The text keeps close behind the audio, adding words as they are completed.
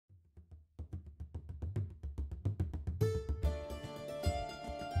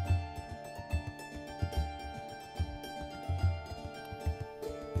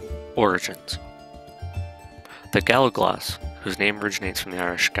Origins. The Gallowglass, whose name originates from the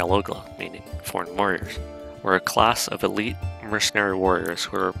Irish Gallowglass, meaning foreign warriors, were a class of elite mercenary warriors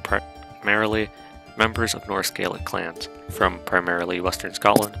who were primarily members of Norse-Gaelic clans from primarily western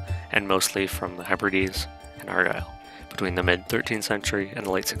Scotland and mostly from the Hebrides and Argyll between the mid-13th century and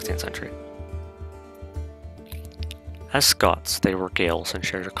the late 16th century. As Scots, they were Gaels and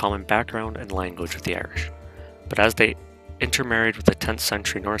shared a common background and language with the Irish, but as they intermarried with the 10th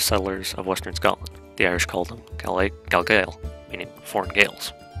century Norse settlers of western Scotland, the Irish called them Gall Gaeil, meaning foreign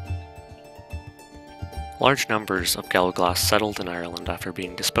Gaels. Large numbers of Gallowglass settled in Ireland after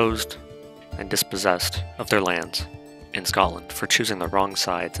being disposed and dispossessed of their lands in Scotland for choosing the wrong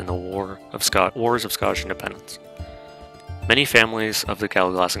sides in the Wars of Scottish independence. Many families of the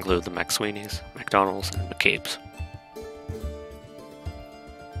Gallowglass include the MacSweeneys, MacDonnells, and MacCabes.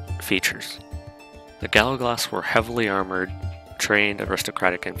 Features. The Gallowglass were heavily armored, trained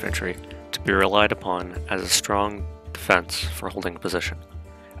aristocratic infantry to be relied upon as a strong defense for holding a position,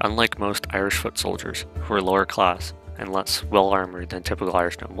 unlike most Irish foot soldiers who were lower class and less well-armored than typical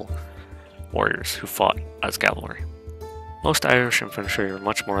Irish noble warriors who fought as cavalry. Most Irish infantry were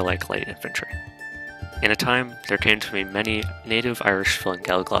much more like light infantry. In a time, there came to be many native Irish filling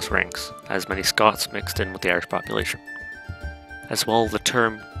Gallowglass ranks, as many Scots mixed in with the Irish population. As well, the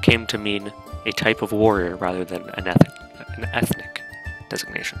term came to mean a type of warrior rather than an ethnic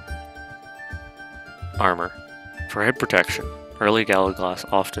designation. Armor. For head protection, early Gallowglass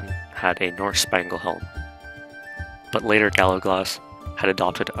often had a Norse spangle helm, but later Gallowglass had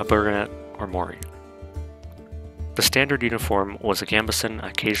adopted a burgonet or mori. The standard uniform was a gambeson,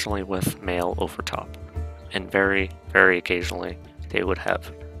 occasionally with mail over top, and very, very occasionally they would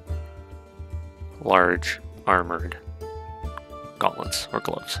have large armored gauntlets or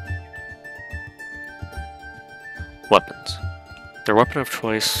gloves. Weapons. Their weapon of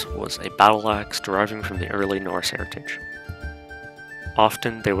choice was a battle axe deriving from the early Norse heritage.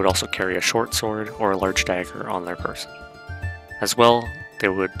 Often they would also carry a short sword or a large dagger on their person. As well, they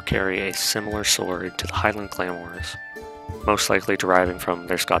would carry a similar sword to the Highland claymores, most likely deriving from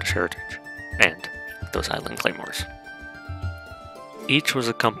their Scottish heritage, and those Highland claymores. Each was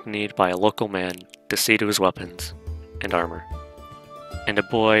accompanied by a local man to see to his weapons and armor, and a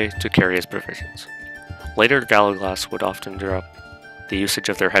boy to carry his provisions. Later Gallowglass would often drop the usage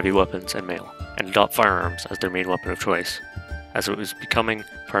of their heavy weapons and mail, and adopt firearms as their main weapon of choice, as it was becoming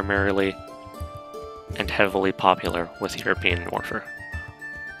primarily and heavily popular with European warfare.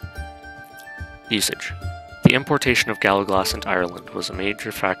 Usage. The importation of Gallowglass into Ireland was a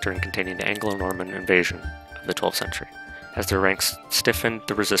major factor in containing the Anglo-Norman invasion of the 12th century, as their ranks stiffened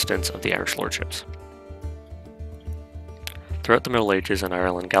the resistance of the Irish lordships. Throughout the Middle Ages in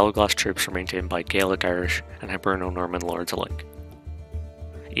Ireland, Gallowglass troops were maintained by Gaelic Irish and Hiberno-Norman lords alike.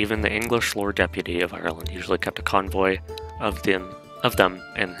 Even the English Lord Deputy of Ireland usually kept a convoy of them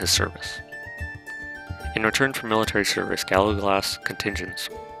in his service. In return for military service, Gallowglass contingents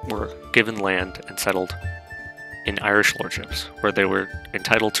were given land and settled in Irish lordships, where they were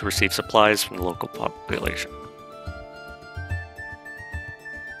entitled to receive supplies from the local population.